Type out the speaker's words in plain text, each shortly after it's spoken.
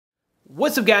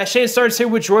What's up guys, Shane Starts here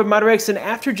with Droid Modder X, and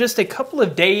after just a couple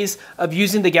of days of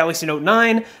using the Galaxy Note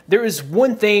 9, there is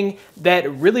one thing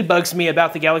that really bugs me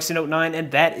about the Galaxy Note 9,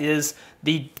 and that is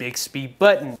the Bixby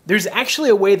button. There's actually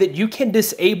a way that you can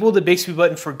disable the Bixby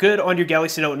button for good on your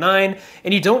Galaxy Note 9,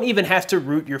 and you don't even have to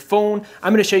root your phone.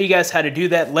 I'm going to show you guys how to do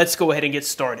that. Let's go ahead and get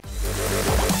started.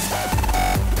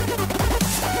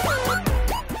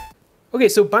 Okay,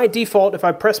 so by default, if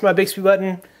I press my Bixby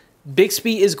button,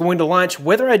 Bixby is going to launch.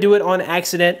 Whether I do it on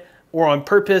accident or on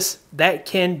purpose, that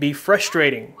can be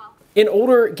frustrating. In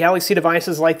older Galaxy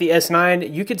devices like the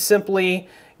S9, you could simply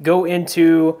go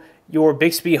into your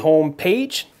Bixby home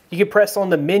page. You could press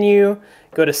on the menu,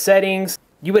 go to settings.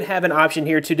 You would have an option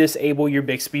here to disable your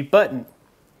Bixby button.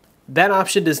 That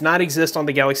option does not exist on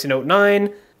the Galaxy Note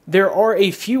 9. There are a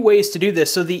few ways to do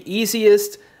this. So the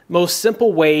easiest, most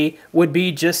simple way would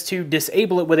be just to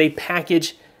disable it with a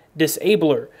package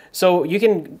disabler. So you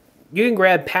can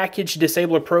grab Package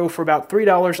Disabler Pro for about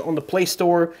 $3 on the Play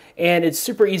Store, and it's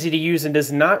super easy to use and does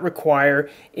not require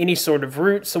any sort of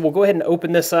root. So we'll go ahead and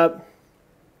open this up,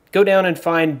 go down and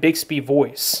find Bixby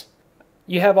Voice.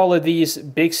 You have all of these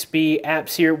Bixby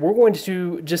apps here. We're going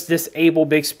to just disable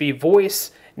Bixby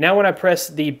Voice. Now when I press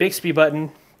the Bixby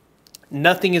button,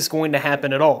 nothing is going to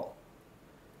happen at all.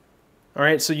 All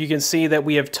right, so you can see that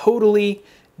we have totally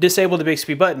disabled the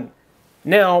Bixby button.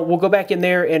 Now, we'll go back in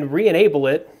there and re-enable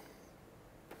it,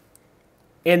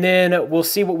 and then we'll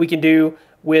see what we can do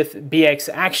with BX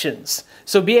Actions.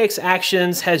 So BX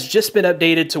Actions has just been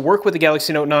updated to work with the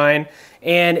Galaxy Note 9,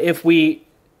 and if we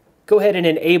go ahead and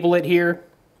enable it here,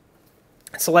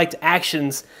 select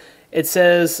Actions, it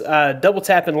says double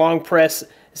tap and long press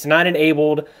is not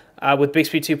enabled with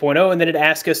Bixby 2.0, and then it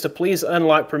asks us to please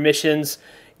unlock permissions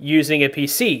using a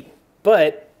PC.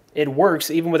 But it works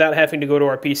even without having to go to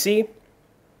our PC.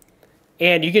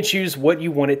 And you can choose what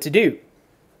you want it to do.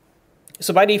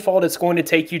 So by default, it's going to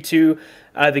take you to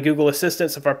the Google Assistant.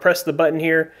 So if I press the button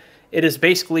here, it has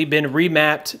basically been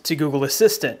remapped to Google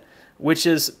Assistant, which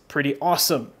is pretty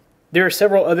awesome. There are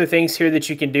several other things here that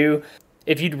you can do.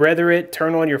 If you'd rather it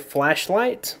turn on your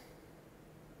flashlight,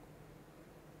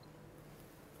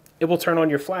 it will turn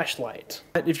on your flashlight.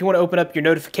 If you want to open up your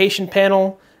notification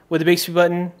panel with the Bixby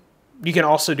button, you can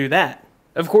also do that.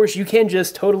 Of course, you can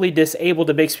just totally disable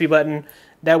the Bixby button.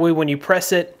 That way, when you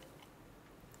press it,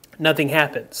 nothing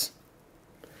happens.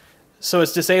 So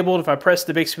it's disabled. If I press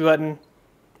the Bixby button,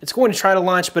 it's going to try to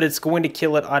launch, but it's going to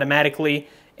kill it automatically.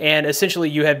 And essentially,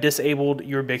 you have disabled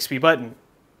your Bixby button.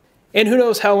 And who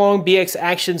knows how long BX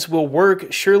Actions will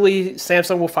work. Surely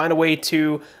Samsung will find a way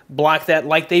to block that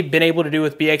like they've been able to do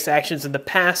with BX Actions in the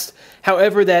past.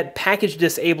 However, that package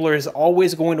disabler is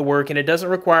always going to work, and it doesn't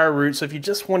require a root. So if you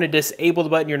just want to disable the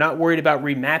button, you're not worried about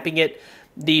remapping it,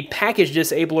 the package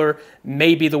disabler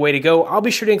may be the way to go. I'll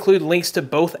be sure to include links to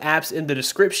both apps in the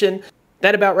description.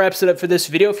 That about wraps it up for this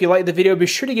video. If you liked the video, be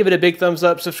sure to give it a big thumbs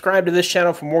up. Subscribe to this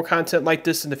channel for more content like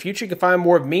this in the future. You can find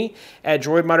more of me at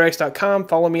droidmodderx.com.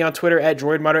 Follow me on Twitter at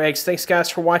droidmodderx. Thanks guys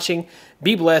for watching.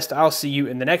 Be blessed. I'll see you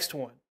in the next one.